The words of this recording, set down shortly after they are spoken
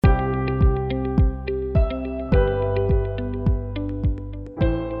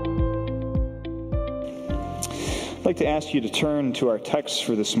I'd like to ask you to turn to our text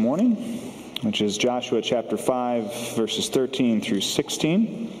for this morning, which is Joshua chapter 5, verses 13 through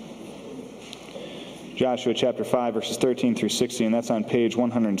 16. Joshua chapter 5, verses 13 through 16. That's on page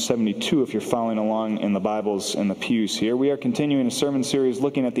 172 if you're following along in the Bibles in the pews here. We are continuing a sermon series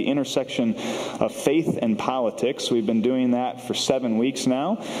looking at the intersection of faith and politics. We've been doing that for 7 weeks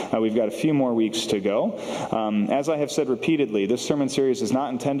now. We've got a few more weeks to go. As I have said repeatedly, this sermon series is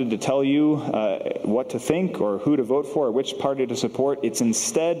not intended to tell you what to think or who to vote for or which party to support. It's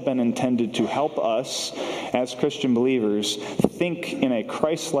instead been intended to help us as Christian believers think in a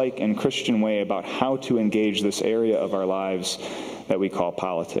Christ-like and Christian way about how to engage this area of our lives that we call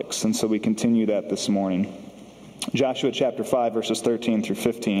politics. And so we continue that this morning. Joshua chapter 5, verses 13 through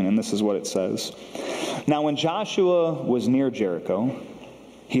 15, and this is what it says. Now when Joshua was near Jericho,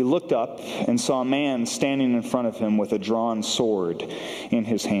 he looked up and saw a man standing in front of him with a drawn sword in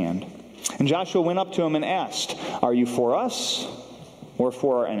his hand. And Joshua went up to him and asked, "Are you for us or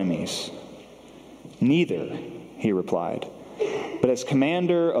for our enemies?" "Neither," he replied. "But as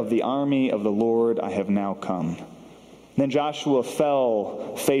commander of the army of the Lord, I have now come." Then Joshua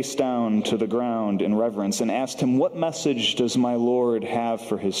fell face down to the ground in reverence and asked him, "What message does my Lord have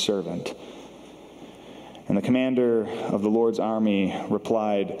for his servant?" And the commander of the Lord's army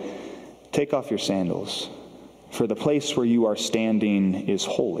replied, "Take off your sandals, for the place where you are standing is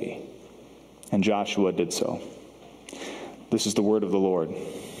holy." And Joshua did so. This is the word of the Lord.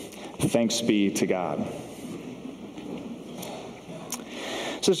 Thanks be to God.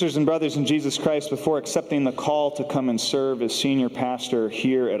 Sisters and brothers in Jesus Christ, before accepting the call to come and serve as senior pastor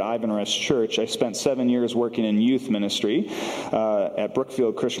here at Ivanrest Church, I spent 7 years working in youth ministry at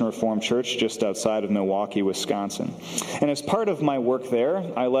Brookfield Christian Reformed Church just outside of Milwaukee, Wisconsin. And as part of my work there,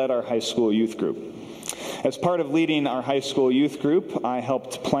 I led our high school youth group. As part of leading our high school youth group, I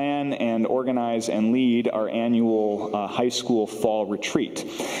helped plan and organize and lead our annual high school fall retreat.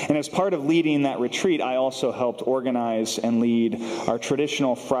 And as part of leading that retreat, I also helped organize and lead our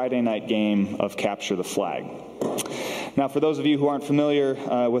traditional Friday night game of Capture the Flag. Now, for those of you who aren't familiar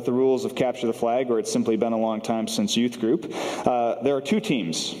with the rules of Capture the Flag, or it's simply been a long time since youth group, there are two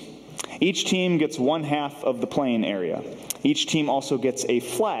teams. Each team gets one half of the playing area. Each team also gets a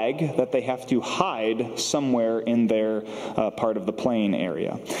flag that they have to hide somewhere in their part of the playing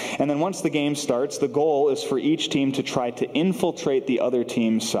area. And then once the game starts, the goal is for each team to try to infiltrate the other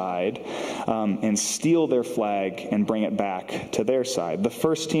team's side and steal their flag and bring it back to their side. The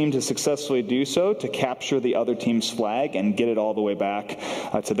first team to successfully do so, to capture the other team's flag and get it all the way back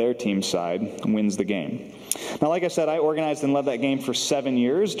to their team's side, wins the game. Now, like I said, I organized and led that game for 7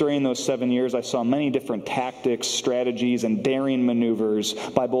 years. During those 7 years, I saw many different tactics, strategies, and daring maneuvers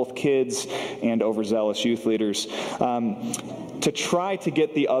by both kids and overzealous youth leaders to try to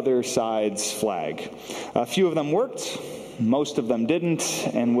get the other side's flag. A few of them worked. Most of them didn't,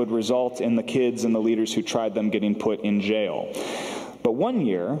 and would result in the kids and the leaders who tried them getting put in jail. But one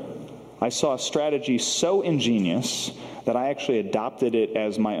year, I saw a strategy so ingenious that I actually adopted it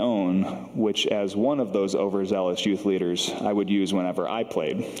as my own, which as one of those overzealous youth leaders, I would use whenever I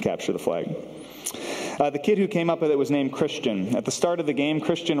played Capture the Flag. The kid who came up with it was named Christian. At the start of the game,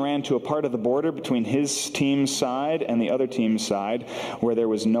 Christian ran to a part of the border between his team's side and the other team's side where there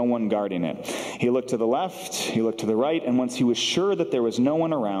was no one guarding it. He looked to the left, he looked to the right, and once he was sure that there was no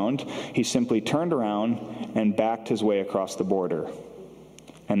one around, he simply turned around and backed his way across the border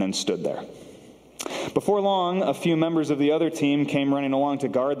and then stood there. Before long, a few members of the other team came running along to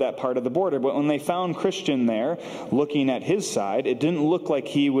guard that part of the border, but when they found Christian there, looking at his side, it didn't look like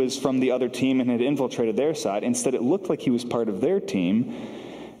he was from the other team and had infiltrated their side. Instead, it looked like he was part of their team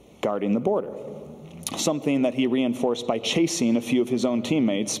guarding the border, something that he reinforced by chasing a few of his own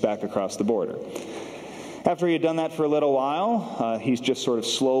teammates back across the border. After he had done that for a little while, he's just sort of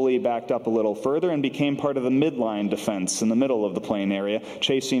slowly backed up a little further and became part of the midline defense in the middle of the playing area,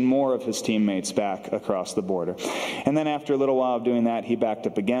 chasing more of his teammates back across the border. And then after a little while of doing that, he backed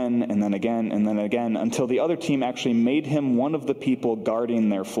up again, and then again, and then again, until the other team actually made him one of the people guarding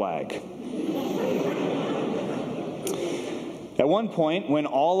their flag. At one point, when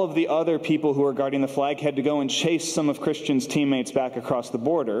all of the other people who were guarding the flag had to go and chase some of Christian's teammates back across the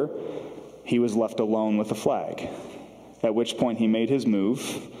border, he was left alone with the flag, at which point he made his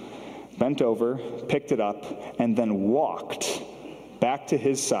move, bent over, picked it up, and then walked back to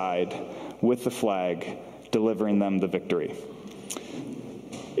his side with the flag, delivering them the victory.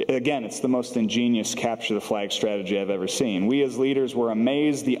 Again, it's the most ingenious capture the flag strategy I've ever seen. We as leaders were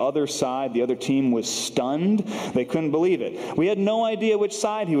amazed. The other side, the other team was stunned. They couldn't believe it. We had no idea which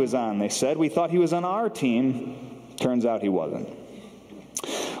side he was on, they said. We thought he was on our team. Turns out he wasn't.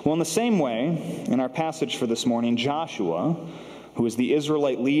 Well, in the same way, in our passage for this morning, Joshua, who is the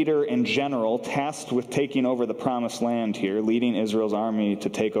Israelite leader and general tasked with taking over the promised land here, leading Israel's army to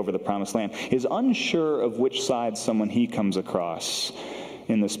take over the promised land, is unsure of which side someone he comes across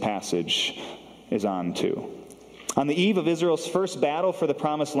in this passage is on to. On the eve of Israel's first battle for the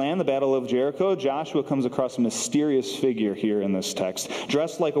promised land, the Battle of Jericho, Joshua comes across a mysterious figure here in this text,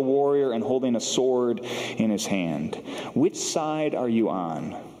 dressed like a warrior and holding a sword in his hand. Which side are you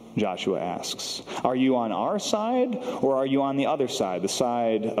on? Joshua asks. Are you on our side, or are you on the other side, the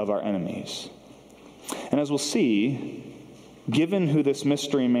side of our enemies? And as we'll see, given who this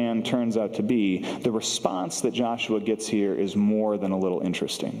mystery man turns out to be, the response that Joshua gets here is more than a little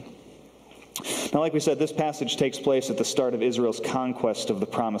interesting. Now, like we said, this passage takes place at the start of Israel's conquest of the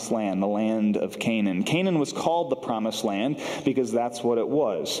Promised Land, the land of Canaan. Canaan was called the Promised Land because that's what it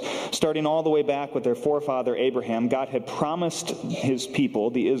was. Starting all the way back with their forefather Abraham, God had promised his people,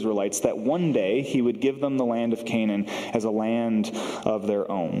 the Israelites, that one day he would give them the land of Canaan as a land of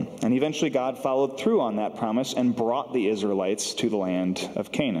their own. And eventually God followed through on that promise and brought the Israelites to the land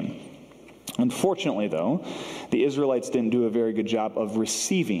of Canaan. Unfortunately, though, the Israelites didn't do a very good job of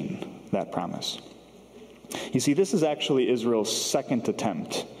receiving that promise. You see, this is actually Israel's second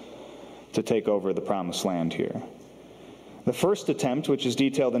attempt to take over the promised land here. The first attempt, which is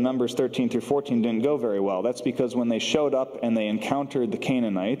detailed in Numbers 13 through 14, didn't go very well. That's because when they showed up and they encountered the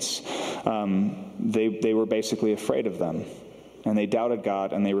Canaanites, they were basically afraid of them. And they doubted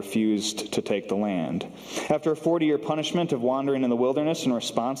God, and they refused to take the land. After a 40-year punishment of wandering in the wilderness, in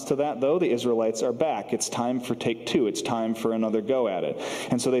response to that, though, the Israelites are back. It's time for take two. It's time for another go at it.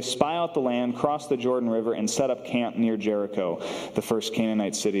 And so they spy out the land, cross the Jordan River, and set up camp near Jericho, the first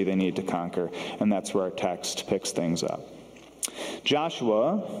Canaanite city they need to conquer. And that's where our text picks things up.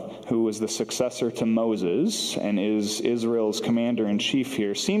 Joshua, who was the successor to Moses and is Israel's commander-in-chief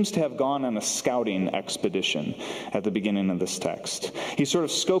here, seems to have gone on a scouting expedition at the beginning of this text. He's sort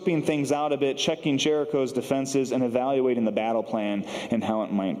of scoping things out a bit, checking Jericho's defenses, and evaluating the battle plan and how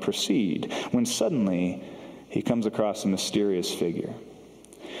it might proceed, when suddenly he comes across a mysterious figure.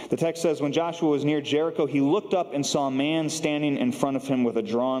 The text says, when Joshua was near Jericho, he looked up and saw a man standing in front of him with a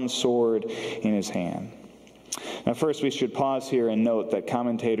drawn sword in his hand. Now, first, we should pause here and note that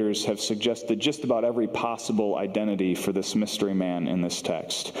commentators have suggested just about every possible identity for this mystery man in this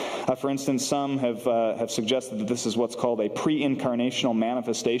text. For instance, some have suggested that this is what's called a pre-incarnational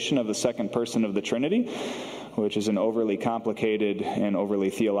manifestation of the second person of the Trinity, which is an overly complicated and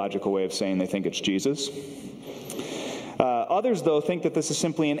overly theological way of saying they think it's Jesus. Others, though, think that this is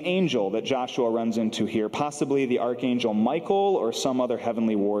simply an angel that Joshua runs into here, possibly the archangel Michael or some other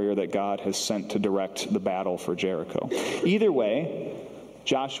heavenly warrior that God has sent to direct the battle for Jericho. Either way,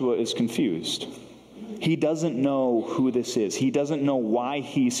 Joshua is confused. He doesn't know who this is. He doesn't know why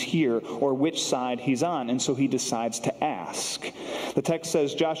he's here or which side he's on, and so he decides to ask. The text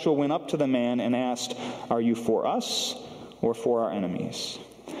says Joshua went up to the man and asked, "Are you for us or for our enemies?"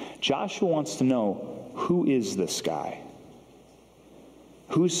 Joshua wants to know, who is this guy?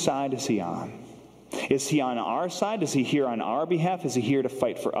 Whose side is he on? Is he on our side? Is he here on our behalf? Is he here to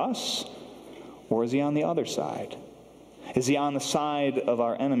fight for us? Or is he on the other side? Is he on the side of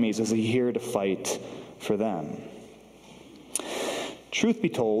our enemies? Is he here to fight for them? Truth be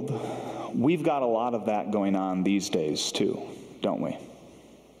told, we've got a lot of that going on these days too, don't we?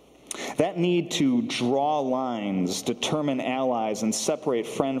 That need to draw lines, determine allies, and separate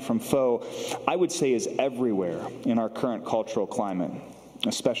friend from foe, I would say is everywhere in our current cultural climate,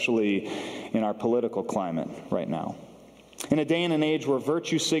 especially in our political climate right now. In a day and an age where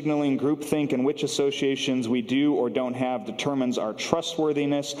virtue signaling, groupthink, and which associations we do or don't have determines our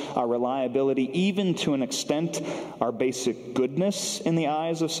trustworthiness, our reliability, even to an extent our basic goodness in the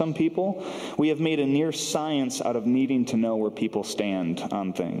eyes of some people, we have made a near science out of needing to know where people stand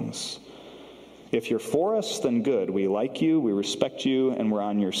on things. If you're for us, then good. We like you, we respect you, and we're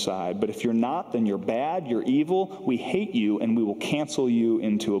on your side. But if you're not, then you're bad, you're evil, we hate you, and we will cancel you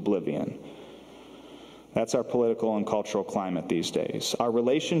into oblivion. That's our political and cultural climate these days. Our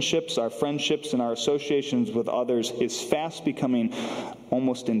relationships, our friendships, and our associations with others is fast becoming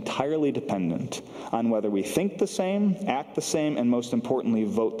almost entirely dependent on whether we think the same, act the same, and most importantly,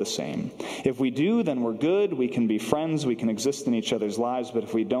 vote the same. If we do, then we're good, we can be friends, we can exist in each other's lives, but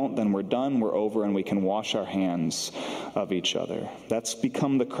if we don't, then we're done, we're over, and we can wash our hands of each other. That's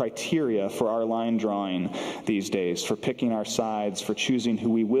become the criteria for our line drawing these days, for picking our sides, for choosing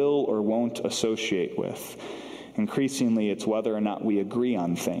who we will or won't associate with. Increasingly, it's whether or not we agree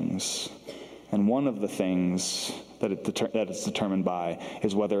on things. And one of the things that it's determined by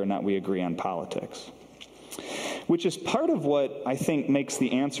is whether or not we agree on politics. which is part of what I think makes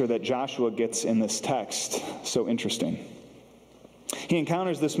the answer that Joshua gets in this text so interesting. He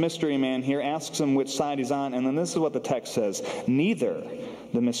encounters this mystery man here, asks him which side he's on, and then this is what the text says. Neither,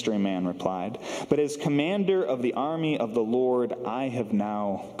 the mystery man replied, but as commander of the army of the Lord, I have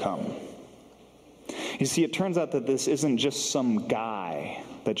now come. You see, it turns out that this isn't just some guy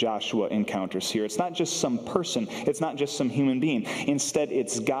that Joshua encounters here. It's not just some person. It's not just some human being. Instead,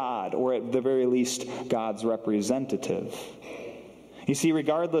 it's God, or at the very least, God's representative. You see,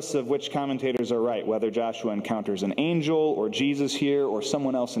 regardless of which commentators are right, whether Joshua encounters an angel or Jesus here or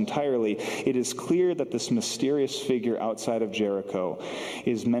someone else entirely, it is clear that this mysterious figure outside of Jericho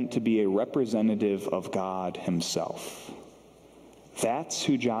is meant to be a representative of God himself. That's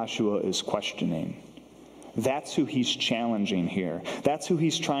who Joshua is questioning. That's who he's challenging here. That's who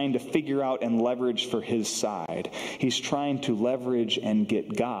he's trying to figure out and leverage for his side. He's trying to leverage and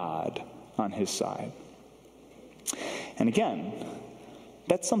get God on his side. And again,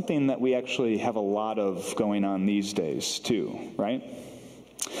 that's something that we actually have a lot of going on these days too, right?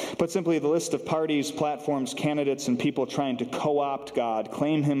 Put simply, the list of parties, platforms, candidates, and people trying to co-opt God,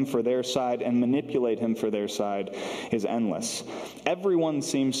 claim him for their side, and manipulate him for their side is endless. Everyone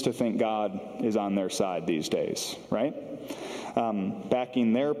seems to think God is on their side these days, right?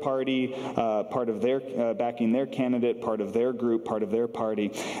 Backing their party, backing their candidate, part of their group, part of their party.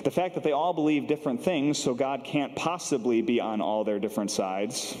 The fact that they all believe different things, so God can't possibly be on all their different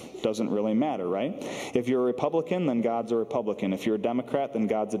sides, doesn't really matter, right? If you're a Republican, then God's a Republican. If you're a Democrat, then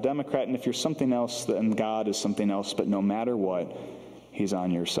God's a Democrat. And if you're something else, then God is something else. But no matter what, he's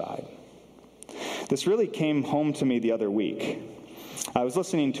on your side. This really came home to me the other week. I was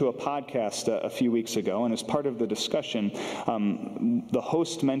listening to a podcast a few weeks ago, and as part of the discussion, the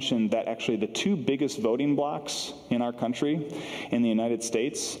host mentioned that actually the two biggest voting blocs in our country, in the United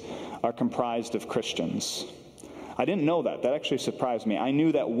States, are comprised of Christians. I didn't know that. That actually surprised me. I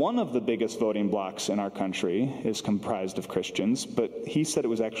knew that one of the biggest voting blocs in our country is comprised of Christians, but he said it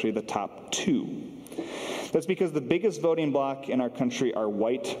was actually the top two. That's because the biggest voting bloc in our country are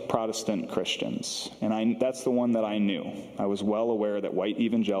white Protestant Christians. And that's the one that I knew. I was well aware that white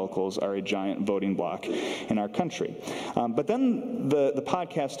evangelicals are a giant voting bloc in our country. But then the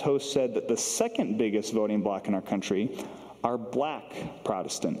podcast host said that the second biggest voting bloc in our country are black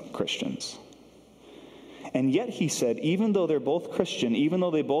Protestant Christians. And yet, he said, even though they're both Christian, even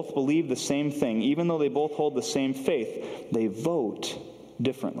though they both believe the same thing, even though they both hold the same faith, they vote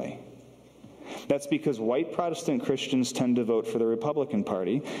differently. That's because white Protestant Christians tend to vote for the Republican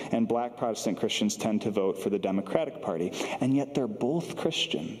Party, and black Protestant Christians tend to vote for the Democratic Party. And yet they're both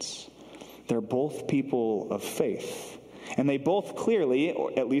Christians. They're both people of faith. And they both clearly,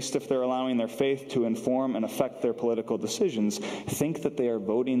 or at least if they're allowing their faith to inform and affect their political decisions, think that they are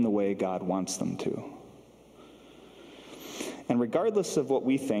voting the way God wants them to. And regardless of what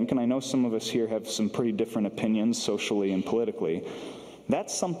we think, and I know some of us here have some pretty different opinions socially and politically,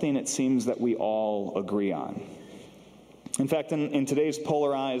 that's something it seems that we all agree on. In fact, in today's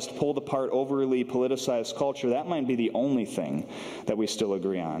polarized, pulled apart, overly politicized culture, that might be the only thing that we still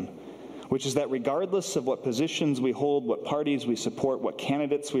agree on, which is that regardless of what positions we hold, what parties we support, what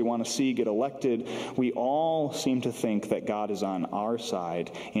candidates we want to see get elected, we all seem to think that God is on our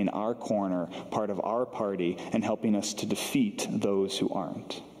side, in our corner, part of our party, and helping us to defeat those who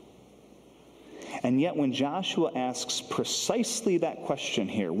aren't. And yet when Joshua asks precisely that question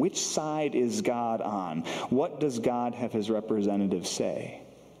here, which side is God on? What does God have his representative say?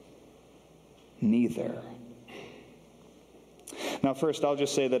 Neither. Now first, I'll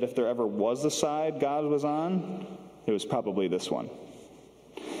just say that if there ever was a side God was on, it was probably this one.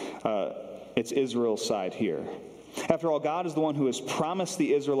 It's Israel's side here. After all, God is the one who has promised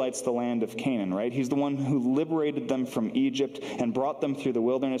the Israelites the land of Canaan, right? He's the one who liberated them from Egypt and brought them through the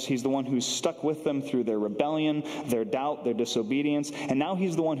wilderness. He's the one who's stuck with them through their rebellion, their doubt, their disobedience. And now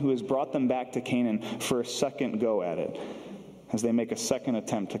he's the one who has brought them back to Canaan for a second go at it, as they make a second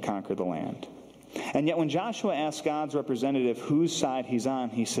attempt to conquer the land. And yet when Joshua asks God's representative whose side he's on,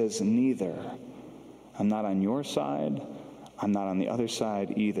 he says, neither. I'm not on your side. I'm not on the other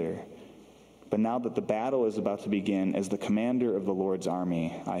side either. But now that the battle is about to begin, as the commander of the Lord's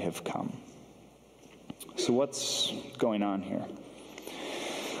army, I have come. So what's going on here?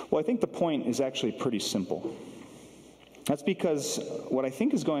 Well, I think the point is actually pretty simple. That's because what I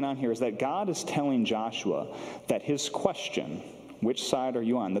think is going on here is that God is telling Joshua that his question, which side are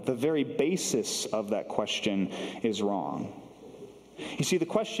you on, that the very basis of that question is wrong. You see, the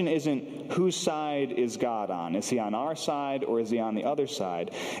question isn't whose side is God on? Is he on our side or is he on the other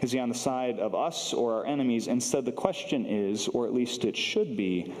side? Is he on the side of us or our enemies? Instead, the question is, or at least it should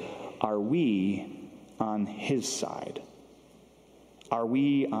be, are we on his side? Are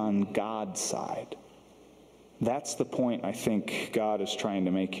we on God's side? That's the point I think God is trying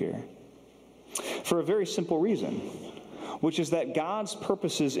to make here. For a very simple reason, which is that God's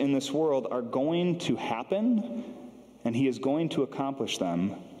purposes in this world are going to happen, and he is going to accomplish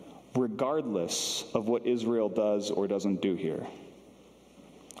them regardless of what Israel does or doesn't do here.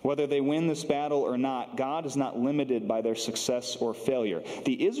 Whether they win this battle or not, God is not limited by their success or failure.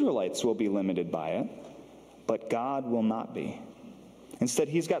 The Israelites will be limited by it, but God will not be. Instead,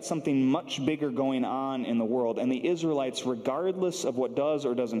 he's got something much bigger going on in the world, and the Israelites, regardless of what does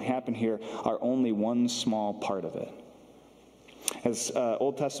or doesn't happen here, are only one small part of it. As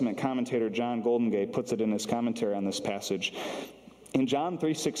Old Testament commentator John Goldengay puts it in his commentary on this passage, in John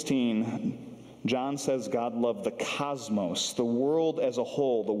 3:16, John says God loved the cosmos, the world as a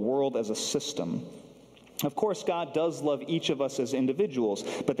whole, the world as a system. Of course, God does love each of us as individuals,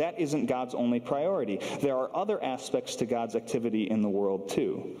 but that isn't God's only priority. There are other aspects to God's activity in the world,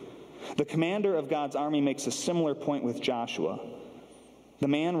 too. The commander of God's army makes a similar point with Joshua. The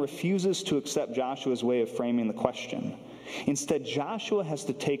man refuses to accept Joshua's way of framing the question. Instead, Joshua has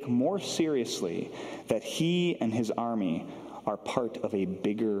to take more seriously that he and his army are part of a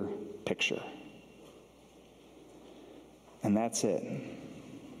bigger picture. And that's it.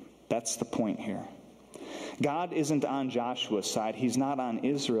 That's the point here. God isn't on Joshua's side. He's not on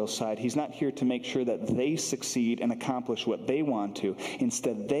Israel's side. He's not here to make sure that they succeed and accomplish what they want to.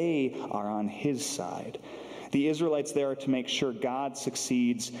 Instead, they are on his side. The Israelites there are to make sure God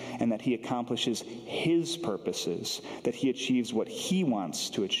succeeds and that he accomplishes his purposes, that he achieves what he wants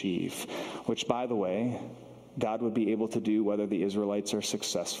to achieve, which, by the way, God would be able to do whether the Israelites are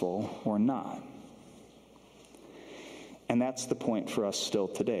successful or not. And that's the point for us still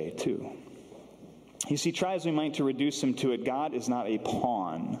today, too. You see, try as we might to reduce him to it, God is not a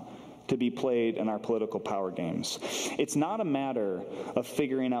pawn to be played in our political power games. It's not a matter of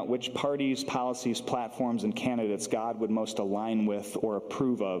figuring out which parties, policies, platforms, and candidates God would most align with or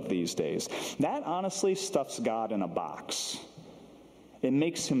approve of these days. That honestly stuffs God in a box. It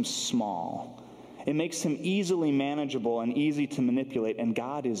makes him small. It makes him easily manageable and easy to manipulate, and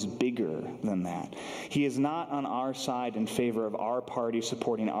God is bigger than that. He is not on our side in favor of our party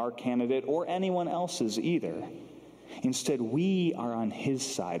supporting our candidate or anyone else's either. Instead, we are on his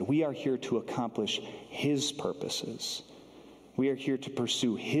side. We are here to accomplish his purposes. We are here to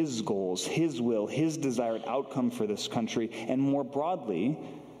pursue his goals, his will, his desired outcome for this country, and more broadly,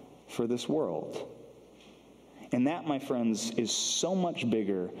 for this world. And that, my friends, is so much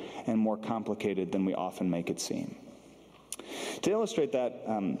bigger and more complicated than we often make it seem. To illustrate that,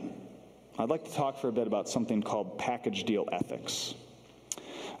 I'd like to talk for a bit about something called package deal ethics.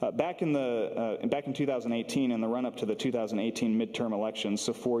 Back in 2018, in the run-up to the 2018 midterm elections,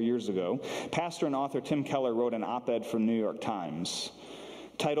 so 4 years ago, pastor and author Tim Keller wrote an op-ed for New York Times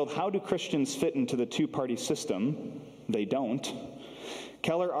titled, "How Do Christians Fit into the Two-Party System? They Don't."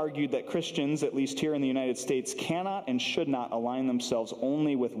 Keller argued that Christians, at least here in the United States, cannot and should not align themselves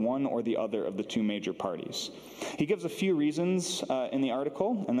only with one or the other of the two major parties. He gives a few reasons in the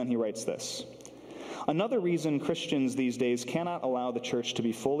article, and then he writes this. Another reason Christians these days cannot allow the church to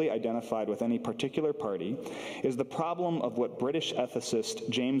be fully identified with any particular party is the problem of what British ethicist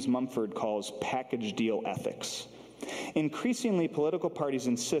James Mumford calls package deal ethics. Increasingly, political parties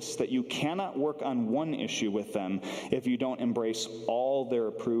insist that you cannot work on one issue with them if you don't embrace all their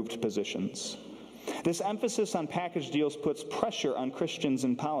approved positions. This emphasis on package deals puts pressure on Christians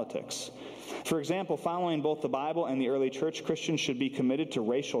in politics. For example, following both the Bible and the early church, Christians should be committed to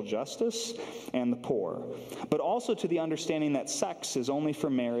racial justice and the poor, but also to the understanding that sex is only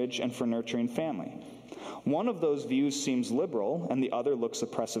for marriage and for nurturing family. One of those views seems liberal, and the other looks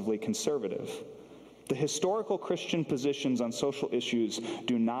oppressively conservative. The historical Christian positions on social issues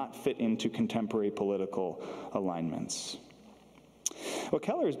do not fit into contemporary political alignments. What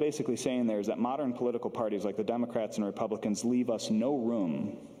Keller is basically saying there is that modern political parties like the Democrats and Republicans leave us no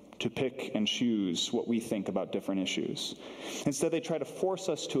room to pick and choose what we think about different issues. Instead, they try to force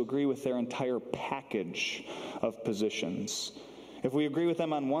us to agree with their entire package of positions. If we agree with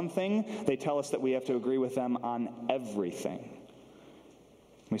them on one thing, they tell us that we have to agree with them on everything.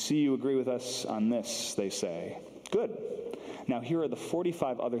 We see you agree with us on this, they say. Good. Now here are the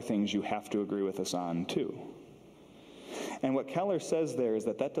 45 other things you have to agree with us on, too. And what Keller says there is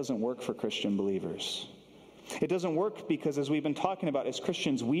that doesn't work for Christian believers. It doesn't work because, as we've been talking about, as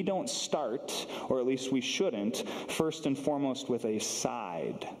Christians, we don't start, or at least we shouldn't, first and foremost with a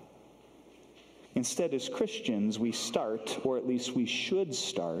side. Instead, as Christians, we start, or at least we should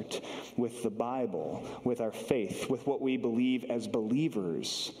start, with the Bible, with our faith, with what we believe as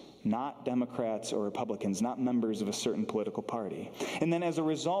believers not Democrats or Republicans, not members of a certain political party. And then as a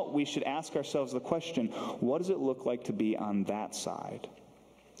result, we should ask ourselves the question, what does it look like to be on that side?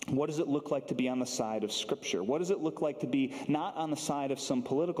 What does it look like to be on the side of Scripture? What does it look like to be not on the side of some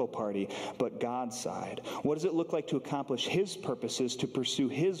political party, but God's side? What does it look like to accomplish His purposes, to pursue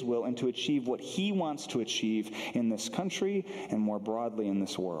His will, and to achieve what He wants to achieve in this country and more broadly in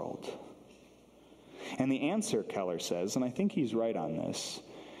this world? And the answer, Keller says, and I think he's right on this,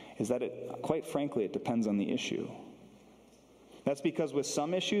 is that quite frankly, it depends on the issue. That's because with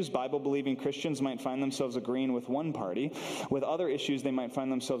some issues, Bible-believing Christians might find themselves agreeing with one party. With other issues, they might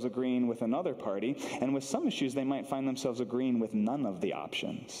find themselves agreeing with another party. And with some issues, they might find themselves agreeing with none of the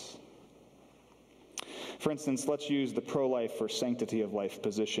options. For instance, let's use the pro-life or sanctity of life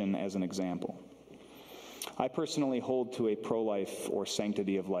position as an example. I personally hold to a pro-life or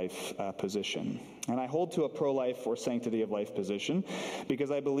sanctity of life position. And I hold to a pro-life or sanctity of life position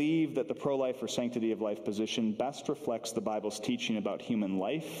because I believe that the pro-life or sanctity of life position best reflects the Bible's teaching about human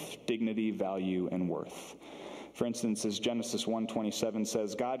life, dignity, value, and worth. For instance, as Genesis 1:27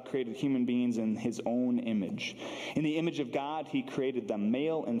 says, God created human beings in His own image. In the image of God, He created them.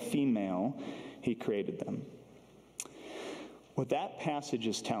 Male and female, He created them. What that passage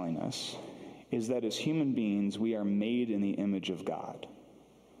is telling us is that as human beings, we are made in the image of God.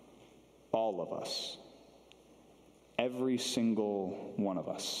 All of us. Every single one of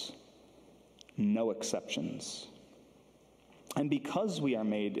us. No exceptions. And because we are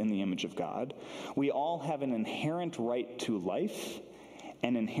made in the image of God, we all have an inherent right to life,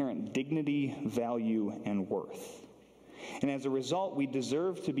 an inherent dignity, value, and worth. And as a result, we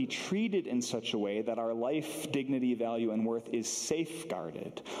deserve to be treated in such a way that our life, dignity, value, and worth is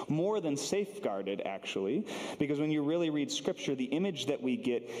safeguarded. More than safeguarded, actually, because when you really read Scripture, the image that we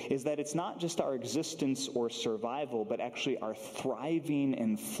get is that it's not just our existence or survival, but actually our thriving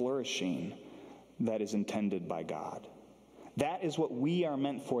and flourishing that is intended by God. That is what we are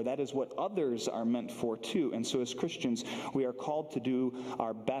meant for. That is what others are meant for too. And so as Christians, we are called to do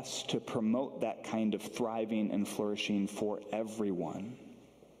our best to promote that kind of thriving and flourishing for everyone.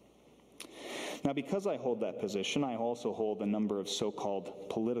 Now, because I hold that position, I also hold a number of so-called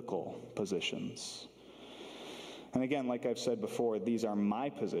political positions. And again, like I've said before, these are my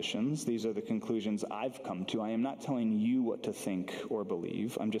positions. These are the conclusions I've come to. I am not telling you what to think or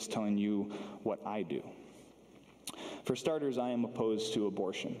believe. I'm just telling you what I do. For starters, I am opposed to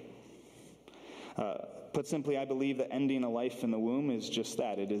abortion. Put simply, I believe that ending a life in the womb is just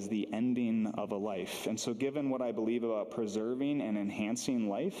that. It is the ending of a life. And so given what I believe about preserving and enhancing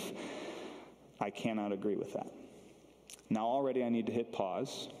life, I cannot agree with that. Now already I need to hit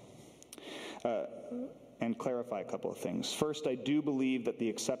pause and clarify a couple of things. First, I do believe that the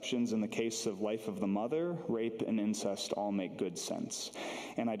exceptions in the case of life of the mother, rape, and incest all make good sense.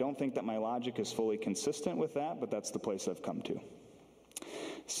 And I don't think that my logic is fully consistent with that, but that's the place I've come to.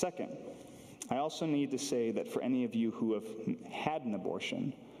 Second, I also need to say that for any of you who have had an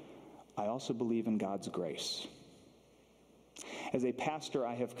abortion, I also believe in God's grace. As a pastor,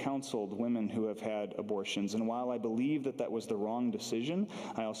 I have counseled women who have had abortions, and while I believe that that was the wrong decision,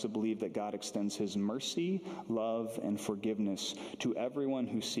 I also believe that God extends His mercy, love, and forgiveness to everyone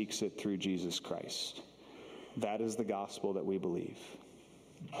who seeks it through Jesus Christ. That is the gospel that we believe.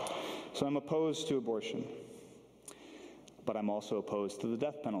 So I'm opposed to abortion, but I'm also opposed to the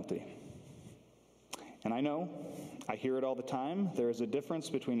death penalty. And I know, I hear it all the time, there is a difference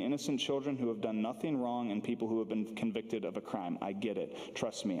between innocent children who have done nothing wrong and people who have been convicted of a crime. I get it.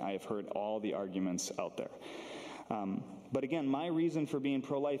 Trust me, I have heard all the arguments out there. But again, my reason for being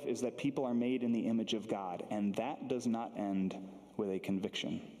pro-life is that people are made in the image of God, and that does not end with a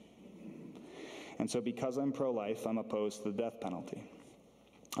conviction. And so because I'm pro-life, I'm opposed to the death penalty.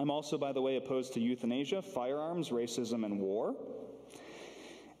 I'm also, by the way, opposed to euthanasia, firearms, racism, and war.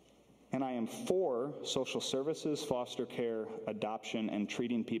 And I am for social services, foster care, adoption, and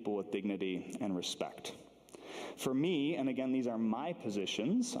treating people with dignity and respect. For me, and again, these are my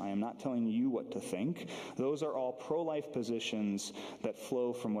positions, I am not telling you what to think, those are all pro-life positions that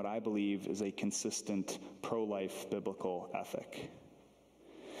flow from what I believe is a consistent pro-life biblical ethic.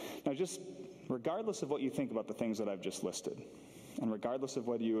 Now, just regardless of what you think about the things that I've just listed, and regardless of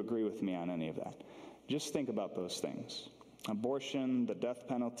whether you agree with me on any of that, just think about those things. Abortion, the death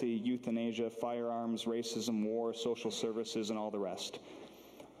penalty, euthanasia, firearms, racism, war, social services, and all the rest.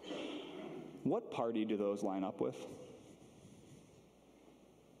 What party do those line up with?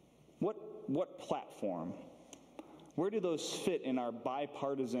 What platform? Where do those fit in our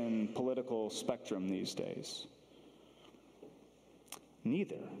bipartisan political spectrum these days?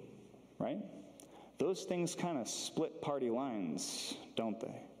 Neither, right? Those things kind of split party lines, don't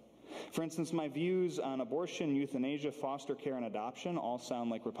they? For instance, my views on abortion, euthanasia, foster care, and adoption all sound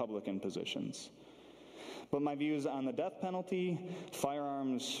like Republican positions. But my views on the death penalty,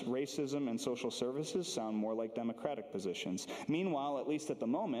 firearms, racism, and social services sound more like Democratic positions. Meanwhile, at least at the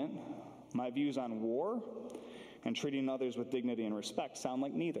moment, my views on war and treating others with dignity and respect sound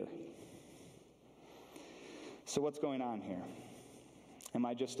like neither. So what's going on here? Am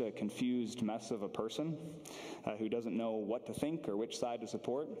I just a confused mess of a person who doesn't know what to think or which side to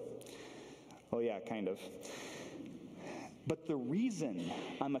support? Well, yeah, kind of. But the reason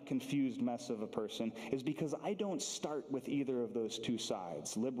I'm a confused mess of a person is because I don't start with either of those two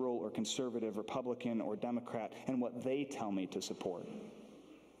sides, liberal or conservative, Republican or Democrat, and what they tell me to support.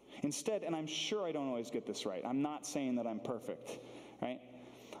 Instead, and I'm sure I don't always get this right, I'm not saying that I'm perfect, right?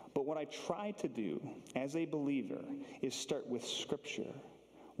 But what I try to do as a believer is start with Scripture,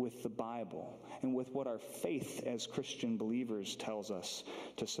 with the Bible, and with what our faith as Christian believers tells us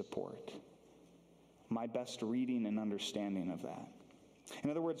to support. My best reading and understanding of that. In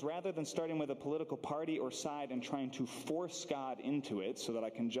other words, rather than starting with a political party or side and trying to force God into it so that I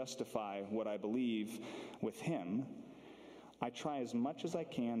can justify what I believe with Him, I try as much as I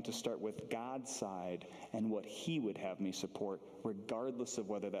can to start with God's side and what He would have me support, regardless of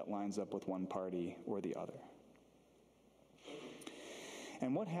whether that lines up with one party or the other.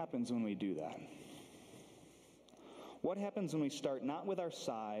 And what happens when we do that? What happens when we start not with our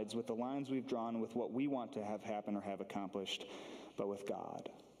sides, with the lines we've drawn, with what we want to have happen or have accomplished, but with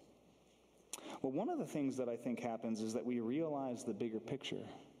God? Well, one of the things that I think happens is that we realize the bigger picture.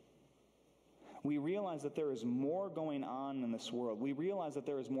 We realize that there is more going on in this world. We realize that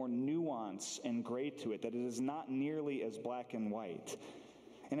there is more nuance and gray to it, that it is not nearly as black and white.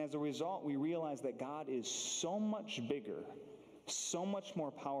 And as a result, we realize that God is so much bigger, so much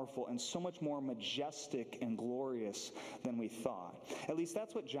more powerful, and so much more majestic and glorious than we thought. At least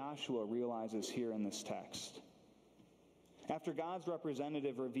that's what Joshua realizes here in this text. After God's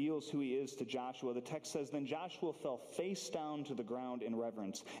representative reveals who he is to Joshua, the text says, "Then Joshua fell face down to the ground in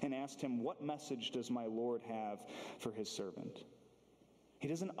reverence and asked him, 'What message does my Lord have for his servant?'" He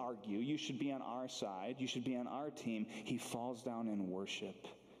doesn't argue, "You should be on our side. You should be on our team." He falls down in worship.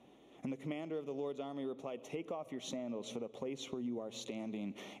 And the commander of the Lord's army replied, "Take off your sandals, for the place where you are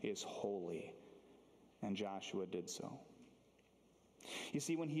standing is holy." And Joshua did so. You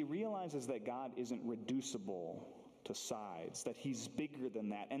see, when he realizes that God isn't reducible to sides, that he's bigger than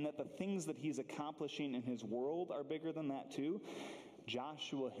that, and that the things that he's accomplishing in his world are bigger than that too,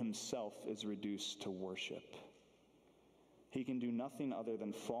 Joshua himself is reduced to worship. He can do nothing other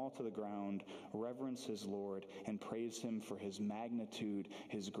than fall to the ground, reverence his Lord, and praise him for his magnitude,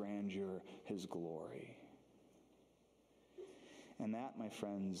 his grandeur, his glory. And that, my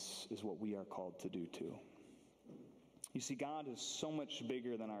friends, is what we are called to do too. You see, God is so much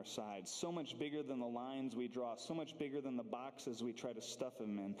bigger than our sides, so much bigger than the lines we draw, so much bigger than the boxes we try to stuff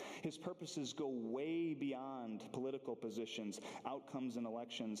him in. His purposes go way beyond political positions, outcomes in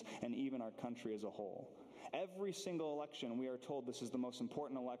elections, and even our country as a whole. Every single election, we are told this is the most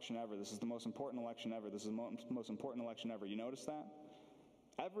important election ever, this is the most important election ever, this is the most important election ever. You notice that?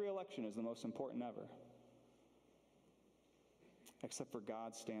 Every election is the most important ever. Except for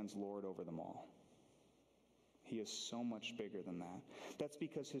God stands Lord over them all. He is so much bigger than that. That's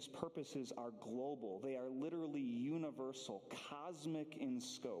because his purposes are global. They are literally universal, cosmic in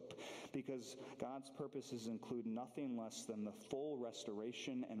scope, because God's purposes include nothing less than the full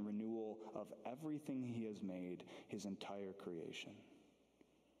restoration and renewal of everything he has made, his entire creation.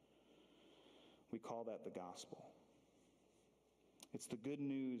 We call that the gospel. It's the good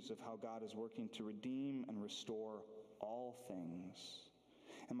news of how God is working to redeem and restore all things.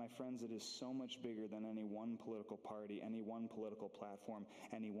 And my friends, it is so much bigger than any one political party, any one political platform,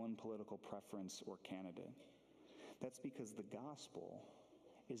 any one political preference or candidate. That's because the gospel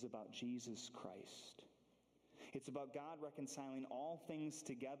is about Jesus Christ. It's about God reconciling all things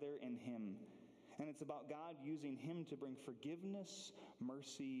together in him. And it's about God using him to bring forgiveness,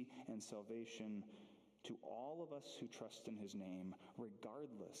 mercy, and salvation to all of us who trust in his name,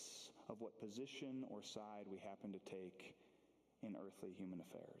 regardless of what position or side we happen to take in earthly human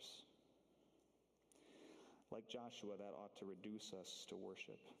affairs. Like Joshua, that ought to reduce us to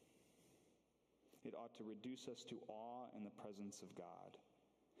worship. It ought to reduce us to awe in the presence of God.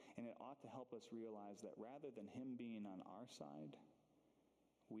 And it ought to help us realize that rather than him being on our side,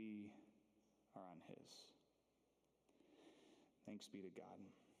 we are on his. Thanks be to God.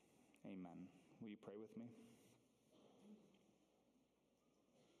 Amen. Will you pray with me?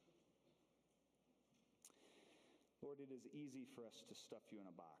 Lord, it is easy for us to stuff you in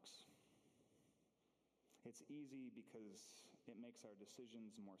a box. It's easy because it makes our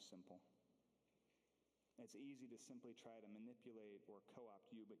decisions more simple. It's easy to simply try to manipulate or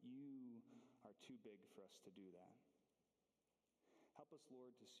co-opt you, but you are too big for us to do that. Help us,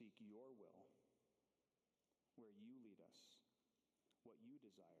 Lord, to seek your will, where you lead us, what you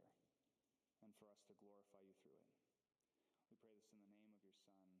desire, and for us to glorify you through it.